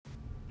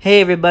Hey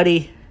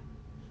everybody,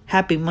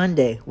 happy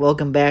Monday.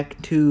 Welcome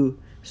back to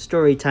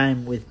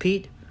Storytime with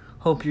Pete.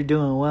 Hope you're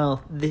doing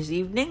well this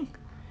evening.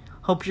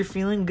 Hope you're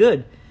feeling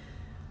good.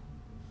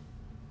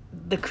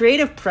 The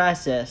creative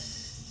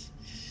process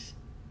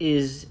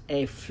is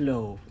a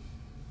flow.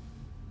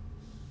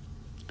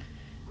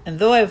 And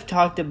though I've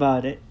talked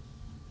about it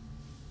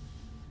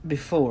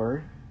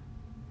before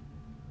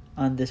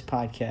on this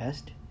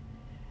podcast,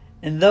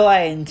 and though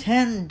I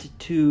intend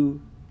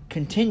to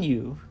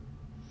continue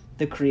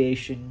the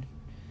creation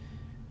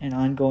and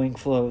ongoing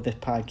flow of this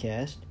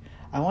podcast,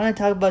 I want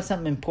to talk about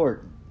something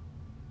important.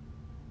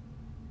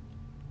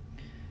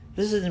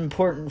 This is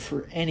important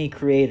for any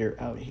creator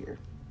out here.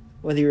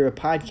 Whether you're a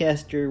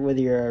podcaster, whether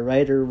you're a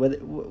writer,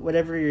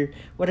 whatever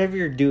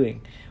you're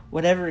doing,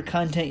 whatever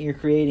content you're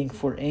creating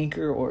for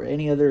Anchor or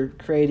any other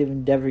creative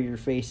endeavor you're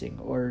facing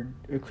or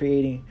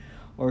creating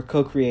or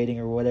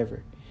co-creating or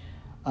whatever.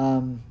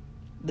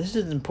 This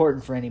is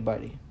important for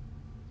anybody.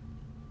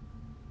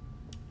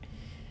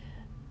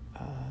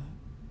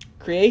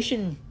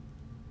 Creation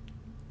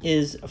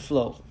is a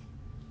flow.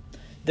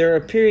 There are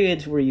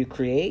periods where you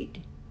create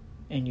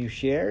and you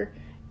share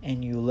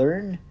and you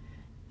learn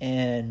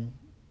and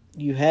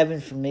you have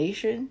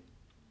information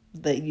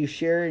that you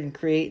share and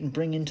create and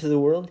bring into the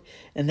world.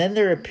 And then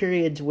there are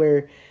periods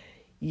where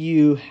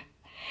you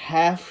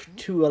have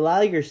to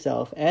allow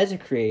yourself as a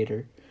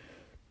creator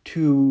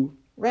to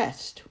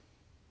rest,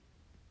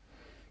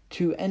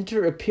 to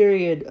enter a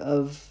period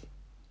of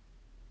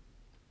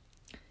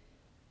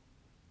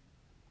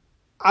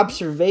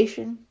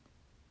observation,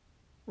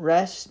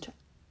 rest,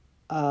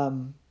 a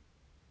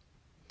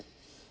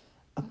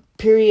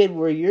period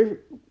where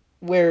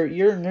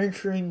you're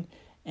nurturing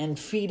and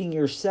feeding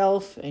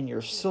yourself and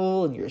your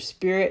soul and your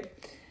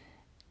spirit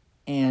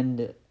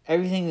and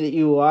everything that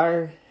you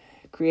are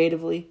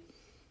creatively.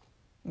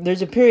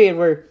 There's a period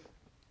where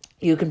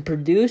you can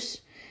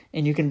produce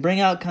and you can bring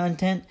out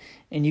content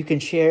and you can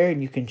share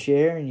and you can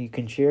share and you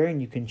can share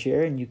and you can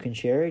share and you can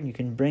share and you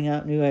can bring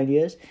out new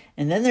ideas.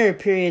 And then there are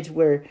periods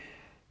where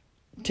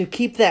to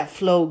keep that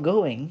flow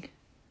going,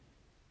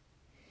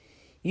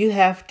 you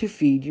have to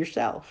feed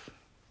yourself.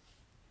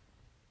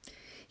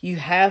 You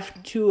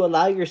have to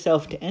allow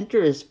yourself to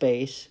enter a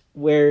space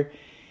where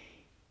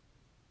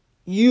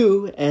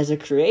you, as a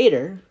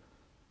creator,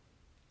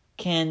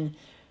 can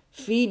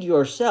feed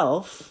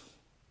yourself,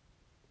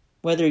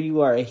 whether you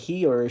are a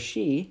he or a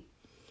she,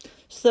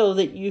 so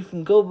that you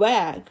can go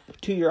back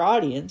to your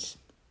audience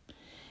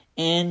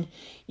and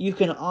you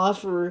can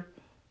offer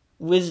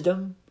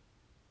wisdom,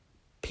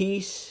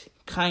 peace,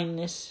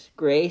 kindness,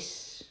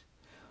 grace,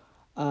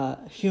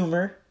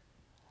 humor,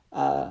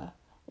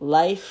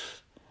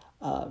 life,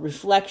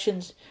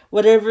 reflections,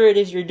 whatever it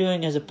is you're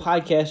doing as a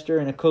podcaster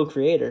and a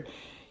co-creator.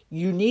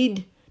 You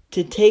need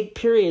to take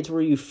periods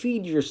where you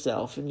feed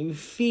yourself and you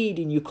feed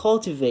and you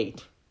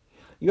cultivate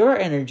your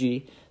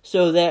energy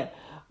so that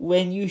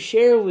when you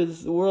share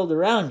with the world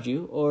around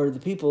you or the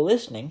people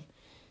listening,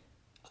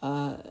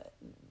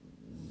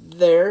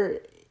 there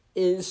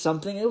is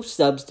something of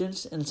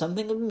substance and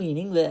something of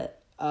meaning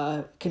that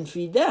can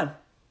feed them.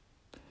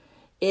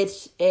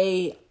 It's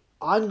a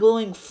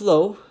ongoing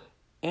flow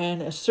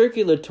and a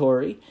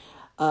circulatory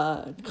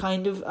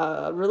kind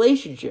of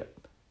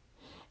relationship.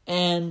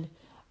 And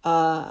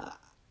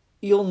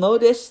you'll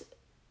notice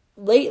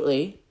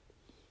lately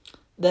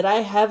that I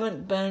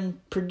haven't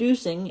been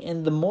producing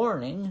in the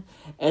morning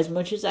as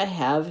much as I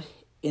have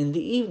in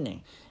the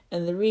evening.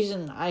 And the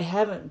reason I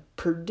haven't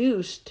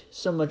produced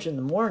so much in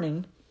the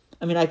morning,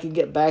 I could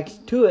get back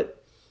to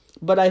it,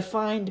 but I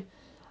find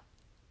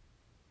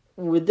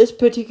with this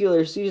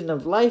particular season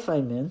of life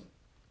I'm in,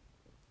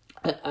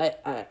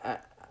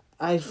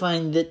 I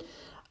find that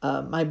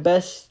my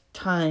best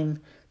time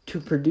to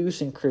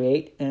produce and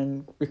create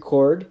and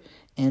record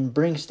and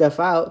bring stuff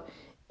out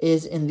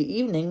is in the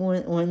evening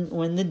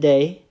when the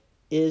day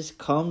is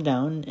calmed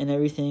down and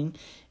everything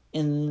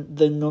and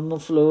the normal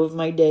flow of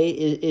my day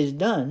is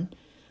done.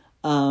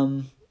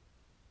 I'm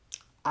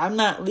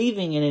not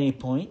leaving at any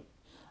point.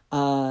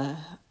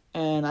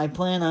 And I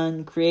plan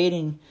on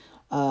creating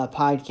a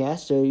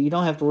podcast, so you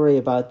don't have to worry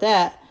about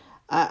that.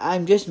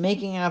 I'm just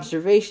making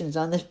observations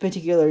on this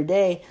particular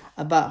day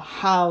about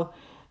how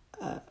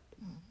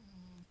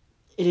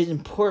it is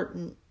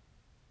important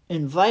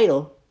and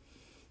vital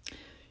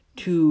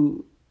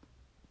to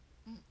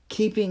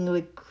keeping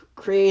the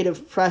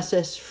creative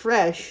process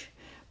fresh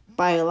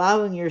by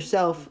allowing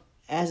yourself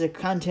as a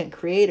content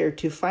creator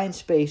to find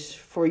space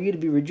for you to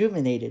be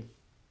rejuvenated.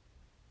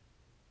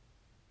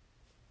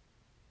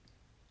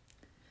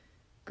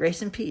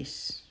 Grace and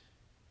peace.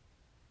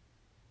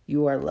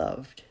 You are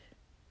loved.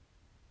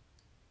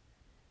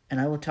 And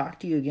I will talk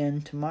to you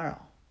again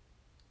tomorrow.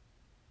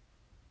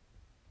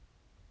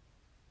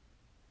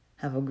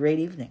 Have a great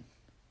evening.